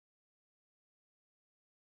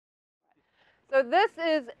So this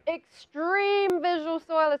is extreme visual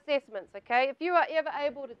soil assessments, okay? If you are ever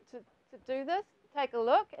able to do this, take a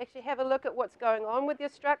look. Actually have a look at what's going on with your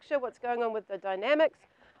structure, what's going on with the dynamics.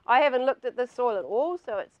 I haven't looked at this soil at all,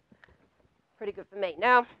 so it's pretty good for me.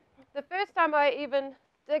 Now, the first time I even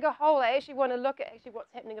dig a hole, I actually want to look at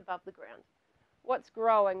what's happening above the ground. What's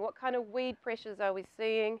growing? What kind of weed pressures are we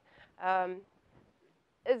seeing?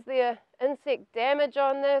 Is there insect damage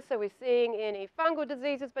on this? Are we seeing any fungal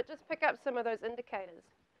diseases? But just pick up some of those indicators.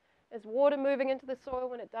 Is water moving into the soil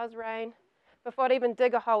when it does rain? Before I even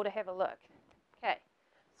dig a hole to have a look. Okay,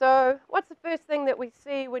 so what's the first thing that we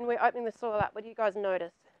see when we're opening the soil up? What do you guys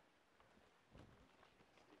notice?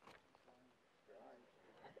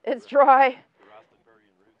 It's dry.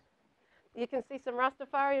 You can see some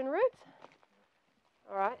Rastafarian roots.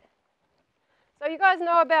 All right. So you guys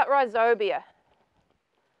know about rhizobia.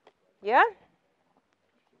 Yeah?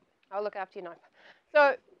 I'll look after you know.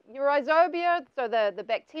 So your rhizobia, so the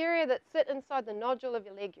bacteria that sit inside the nodule of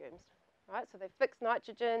your legumes, right? So they fix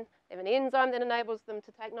nitrogen. They have an enzyme that enables them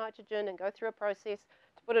to take nitrogen and go through a process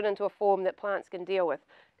to put it into a form that plants can deal with.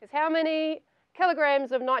 Because how many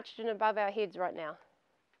kilograms of nitrogen above our heads right now?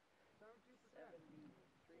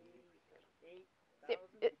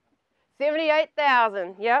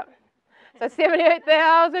 78,000, yep. So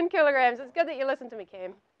 78,000 kilograms. It's good that you listen to me,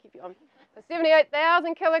 Cam. Keep you on. So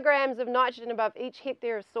 78,000 kilograms of nitrogen above each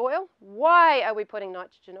hectare of soil. Why are we putting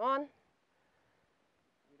nitrogen on?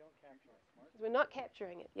 We don't capture it. We're not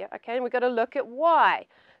capturing it. Yeah, okay, and we've got to look at why.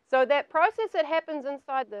 So that process that happens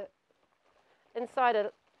inside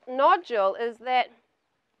a nodule is that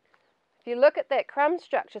if you look at that crumb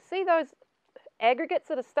structure, see those aggregates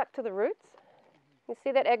that are stuck to the roots? You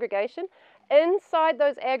see that aggregation? Inside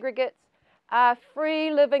those aggregates are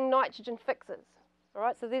free-living nitrogen fixers. All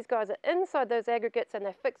right, so these guys are inside those aggregates and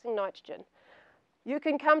they're fixing nitrogen. You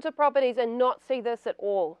can come to properties and not see this at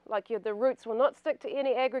all. Like the roots will not stick to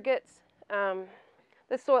any aggregates.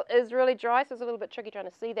 This soil is really dry, so it's a little bit tricky trying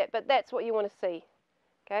to see that, but that's what you want to see.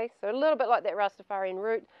 Okay, so a little bit like that Rastafarian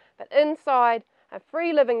root, but inside are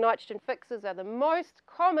free-living nitrogen fixers are the most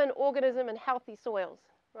common organism in healthy soils,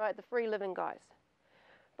 right, the free-living guys.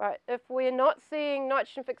 Right, if we're not seeing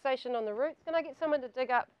nitrogen fixation on the roots, can I get someone to dig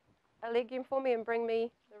up a legume for me and bring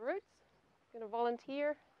me the roots? I'm going to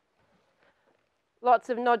volunteer. Lots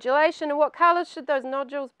of nodulation. And what colours should those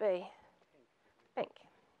nodules be? Pink.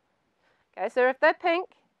 Okay, so if they're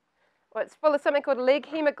pink, well, it's full of something called leg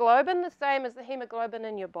hemoglobin, the same as the hemoglobin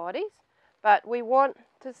in your bodies. But we want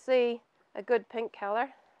to see a good pink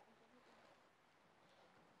colour.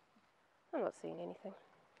 I'm not seeing anything.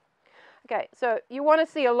 Okay, so you want to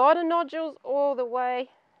see a lot of nodules all the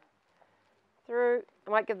way through.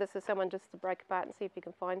 I might give this to someone just to break apart and see if you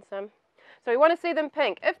can find some. So you want to see them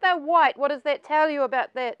pink. If they're white, what does that tell you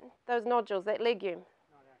about those nodules, that legume?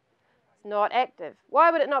 It's not active.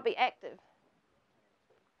 Why would it not be active?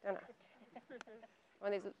 Don't know.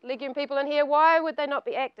 One of these legume people in here, why would they not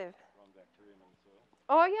be active?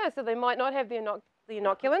 Oh yeah, so they might not have the inoculants. Still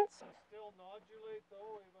nodulate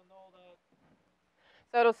though, even though that.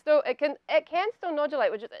 So it can still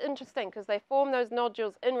nodulate, which is interesting because they form those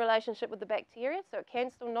nodules in relationship with the bacteria, so it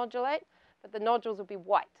can still nodulate, but the nodules will be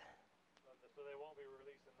white. So they won't be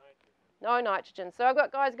releasing nitrogen. No nitrogen. So I've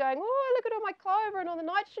got guys going, oh, look at all my clover and all the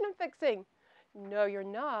nitrogen I'm fixing. No, you're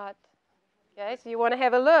not. Okay, so you want to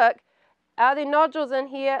have a look. Are there nodules in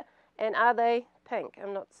here and are they pink?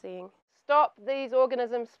 I'm not seeing. Stop these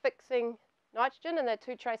organisms fixing nitrogen, and they're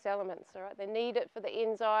two trace elements, all right? They need it for the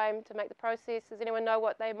enzyme to make the process. Does anyone know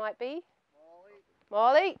what they might be?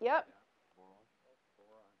 Moly, yep.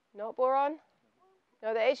 Not boron.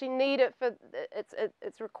 No, they actually need it for,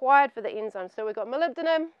 it's required for the enzyme. So we've got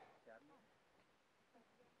molybdenum.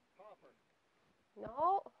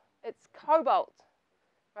 No, it's cobalt.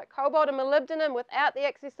 Right, cobalt and molybdenum, without the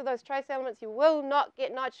access to those trace elements, you will not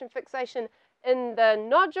get nitrogen fixation in the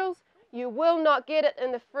nodules. You will not get it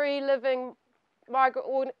in the free-living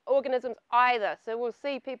microorganisms either. So we'll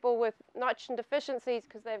see people with nitrogen deficiencies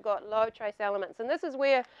because they've got low trace elements. And this is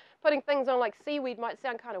where putting things on like seaweed might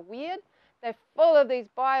sound kind of weird. They're full of these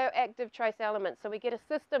bioactive trace elements. So we get a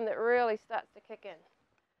system that really starts to kick in.